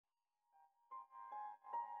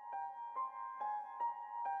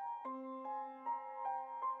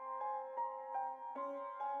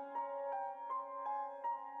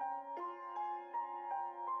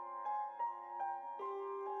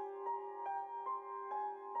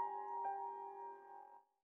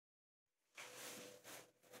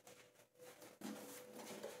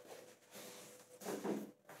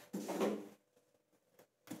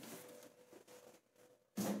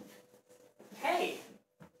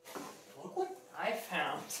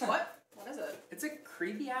What? What is it? It's a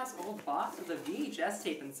creepy-ass old box with a VHS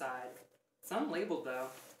tape inside. It's unlabeled, though.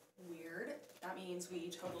 Weird. That means we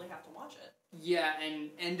totally have to watch it. Yeah, and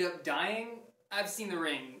end up dying? I've seen The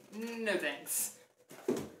Ring. No thanks.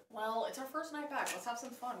 Well, it's our first night back. Let's have some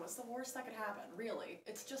fun. What's the worst that could happen? Really?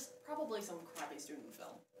 It's just probably some crappy student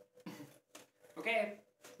film. Okay,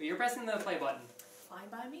 well, you're pressing the play button. Fine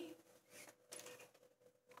by me.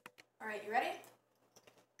 Alright, you ready?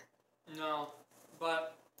 No,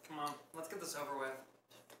 but come on, let's get this over with.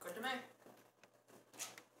 Good to me.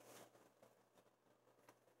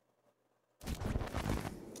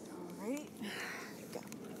 Alright, go.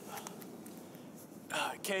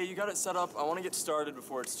 Kay, you got it set up. I want to get started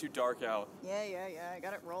before it's too dark out. Yeah, I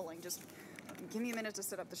got it rolling. Just give me a minute to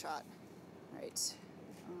set up the shot. Right.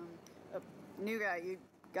 New guy, you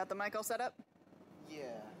got the mic all set up?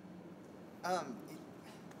 Yeah. I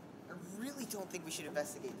really don't think we should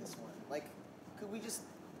investigate this one. Like, could we just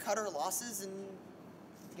cut our losses and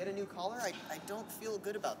get a new caller? I don't feel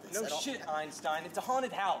good about this. No shit, Einstein. It's a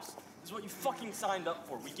haunted house. This is what you fucking signed up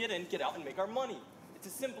for. We get in, get out, and make our money. It's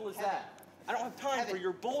as simple as that. I don't have time for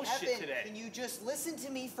your bullshit today. Can you just listen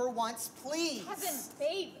to me for once, please? Kevin,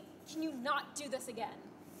 babe, can you not do this again?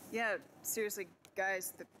 Yeah, seriously,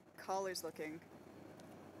 guys, the caller's looking.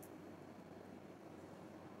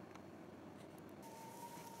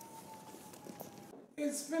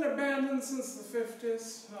 It's been abandoned since the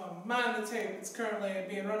 50s. Mind the tape, it's currently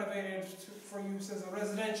being renovated for use as a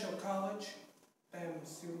residential college. Damn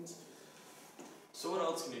students. So what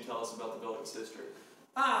else can you tell us about the building's history?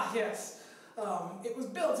 Ah, yes. It was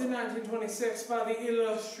built in 1926 by the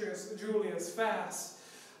illustrious Julius Fast,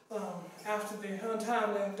 after the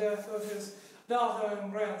untimely death of his daughter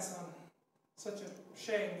and grandson. Such a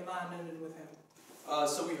shame the line ended with him.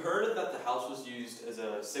 So we heard that the house was used as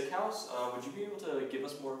a sick house. Would you be able to give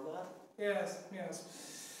us more of that? Yes.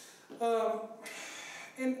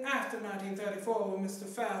 After 1934, when Mr.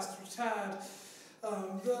 Fast retired,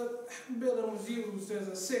 the building was used as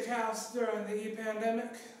a sick house during the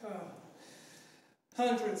pandemic.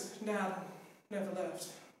 Hundreds died and never left.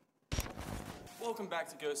 Welcome back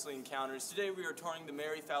to Ghostly Encounters. Today we are touring the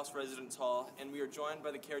Mary Faust Residence Hall, and we are joined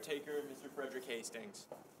by the caretaker, Mr. Frederick Hastings.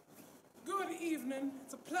 Good evening.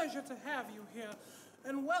 It's a pleasure to have you here,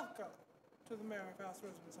 and welcome to the Mary Faust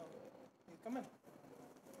Residence Hall. Please come in.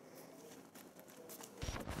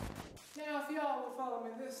 Now, if y'all will follow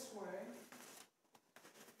me this way,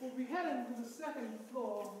 we'll be heading to the second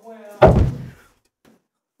floor where...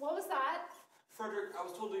 What was that? Frederick, I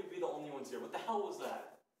was told we'd be the only ones here. What the hell was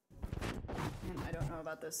that? I don't know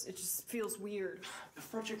about this. It just feels weird.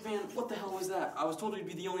 Frederick, man, what the hell was that? I was told we'd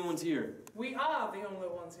be the only ones here. We are the only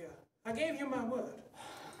ones here. I gave you my word.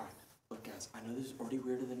 Alright, look guys, I know this is already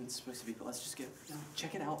weirder than it's supposed to be, but let's just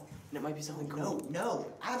check it out, and it might be something cool. No,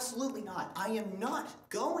 absolutely not. I am not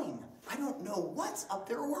going. I don't know what's up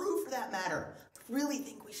there or who for that matter. I really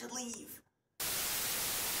think we should leave.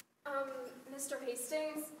 Mr.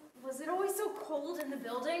 Hastings, was it always so cold in the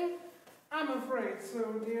building? I'm afraid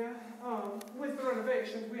so, dear. With the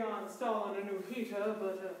renovations, we are installing a new heater,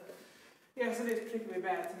 but yes, it is particularly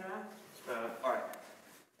bad tonight. Alright.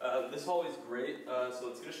 This hallway's great, so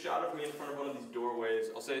let's get a shot of me in front of one of these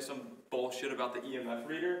doorways. I'll say some bullshit about the EMF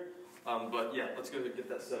reader, but yeah, let's go get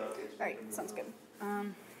that set up. Alright, sounds good.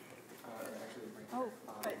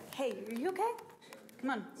 Hey, are you okay?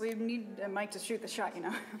 Come on, we need a mic to shoot the shot, you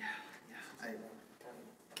know.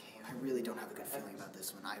 I really don't have a good feeling about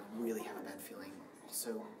this one. I really have a bad feeling.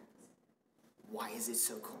 Also, why is it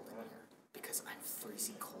so cold in here? Because I'm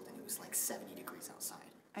freezing cold and it was like 70 degrees outside.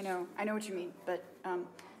 I know what you mean, but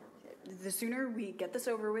the sooner we get this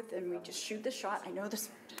over with and we just shoot the shot, I know this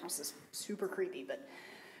house is super creepy, but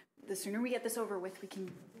the sooner we get this over with, we can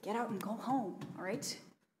get out and go home, all right? It's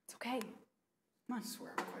okay. Come on. I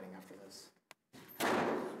swear I'm quitting after this.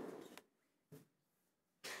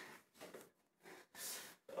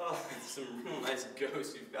 Oh, some real nice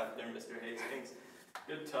ghosts you've got there, Mr. Hastings.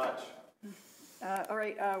 Good touch. All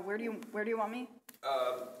right, where do you want me?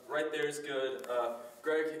 Right there is good.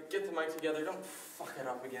 Greg, get the mic together. Don't fuck it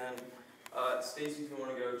up again. Stacy, if you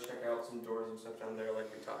want to go check out some doors and stuff down there like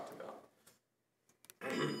we talked about.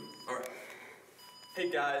 Alright. Hey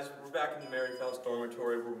guys, we're back in the Mary Faust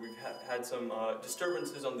dormitory where we've had some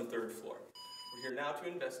disturbances on the 3rd floor. We're here now to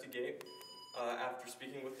investigate after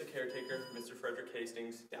speaking with the caretaker, Mr. Frederick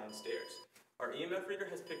Hastings, downstairs. Our EMF reader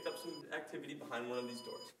has picked up some activity behind one of these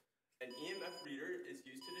doors. An EMF reader is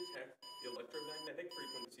used to detect the electromagnetic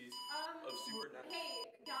frequencies of supernatural... Hey,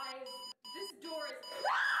 guys, this door is...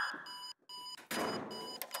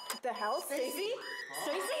 What the hell, Stacy?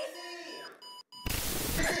 Stacy?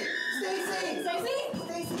 Stacy! Stacy?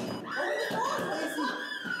 Stacy!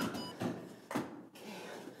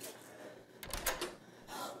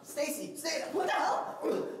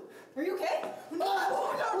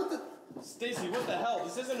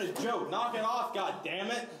 isn't a joke. Knock it off,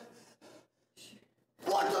 goddammit.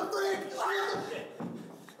 What the frick?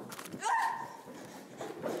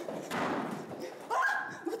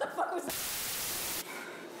 What the fuck was that?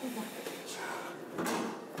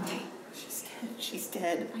 She's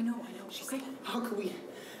dead. I know. She's okay. How could we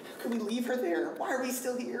leave her there? Why are we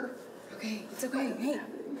still here? Okay, it's okay. Hey,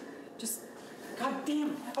 just... God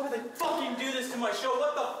damn it. How would they fucking do this to my show?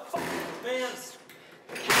 What the fuck, man?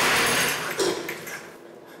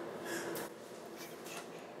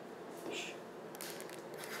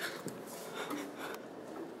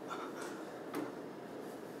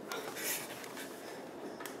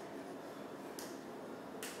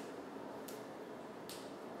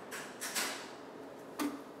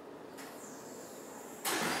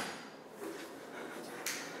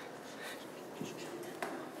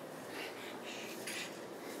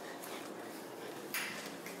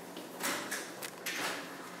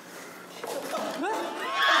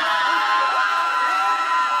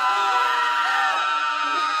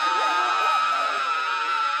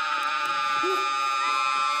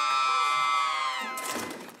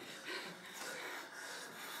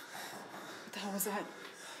 What the hell was that?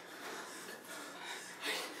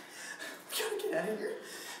 We gotta get out of here.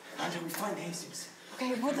 Until we find Hastings.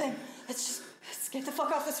 Okay, well then, let's get the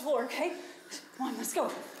fuck off this floor, okay? Come on, let's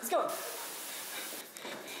go. Let's go.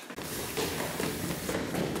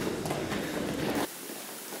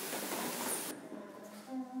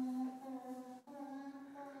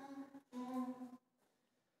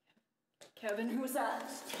 Kevin, who was that?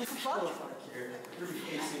 What the fuck? Oh, fuck you. You're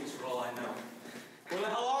Hastings for all I know. Where the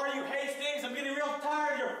hell are you, Hastings? I'm getting real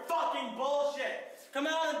tired of your fucking bullshit. Come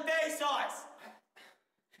out and face us.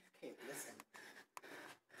 Okay, listen.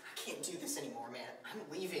 I can't do this anymore, man. I'm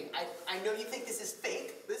leaving. I know you think this is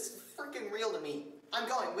fake. This is freaking real to me. I'm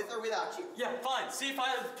going, with or without you. Yeah, fine. See if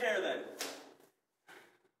I care then.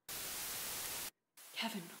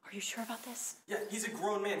 Kevin, are you sure about this? Yeah, he's a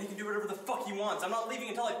grown man. He can do whatever the fuck he wants. I'm not leaving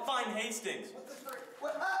until I find Hastings. What the frick?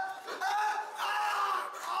 What?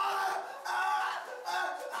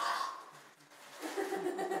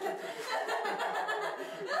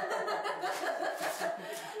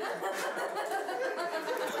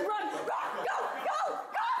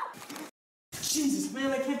 Jesus,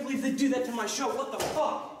 man, I can't believe they do that to my show. What the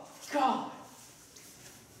fuck? God.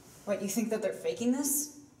 What, you think that they're faking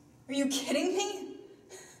this? Are you kidding me?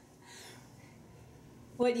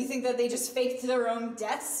 What, you think that they just faked their own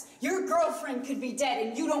deaths? Your girlfriend could be dead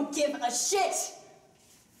and you don't give a shit!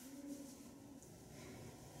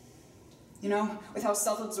 You know, with how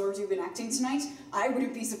self-absorbed you've been acting tonight, I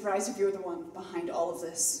wouldn't be surprised if you're the one behind all of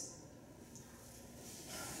this.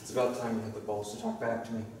 It's about time you had the balls to talk back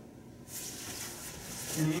to me.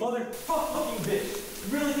 You motherfucking bitch!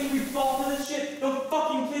 You really think we fall for this shit? Don't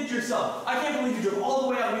fucking kid yourself! I can't believe you drove all the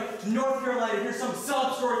way out here to North Carolina to hear some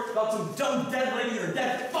sob story about some dumb dead lady or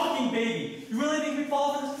dead fucking baby! You really think we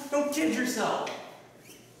fall for this? Don't kid yourself!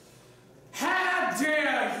 How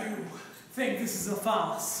dare you think this is a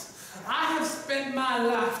farce? I have spent my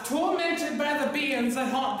life tormented by the beings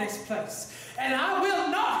that haunt this place, and I will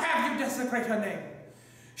not have you desecrate her name.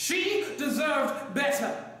 She deserved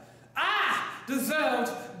better. I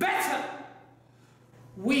deserved better.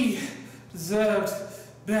 We deserved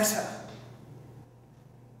better.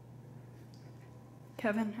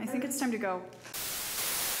 Kevin, I think it's time to go.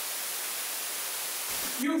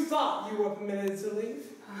 You thought you were permitted to leave?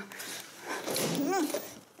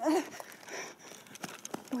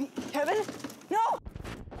 Wait, Kevin? No!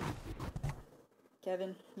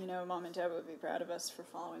 Kevin, you know Mom and Dad would be proud of us for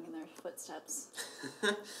following in their footsteps.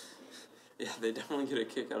 Yeah, they definitely get a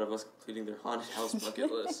kick out of us completing their haunted house bucket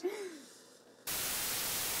list.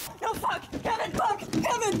 No, fuck! Kevin, fuck!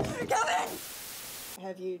 Kevin! Kevin!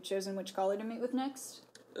 Have you chosen which caller to meet with next?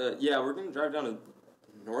 Yeah, we're gonna drive down to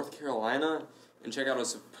North Carolina and check out a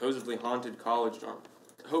supposedly haunted college dorm.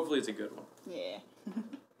 Hopefully it's a good one. Yeah.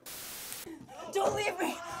 Don't leave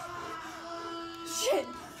me! Shit!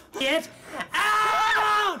 Get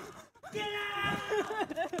out! Get out!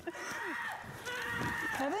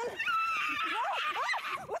 Kevin? No!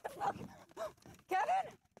 Ah! What the fuck? Kevin?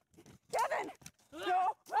 Kevin! No!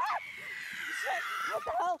 Ah! Shit! What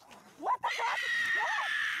the hell? What the fuck?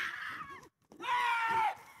 Ah!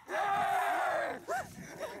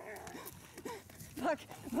 Fuck!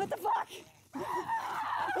 What the fuck?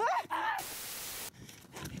 Ah!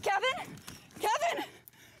 Kevin? Kevin!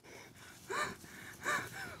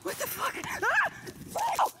 What the fuck?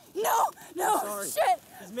 Ah! No! No! Sorry. Shit!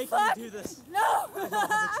 He's making Fuck! me do this. No! I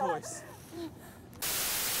don't have a choice.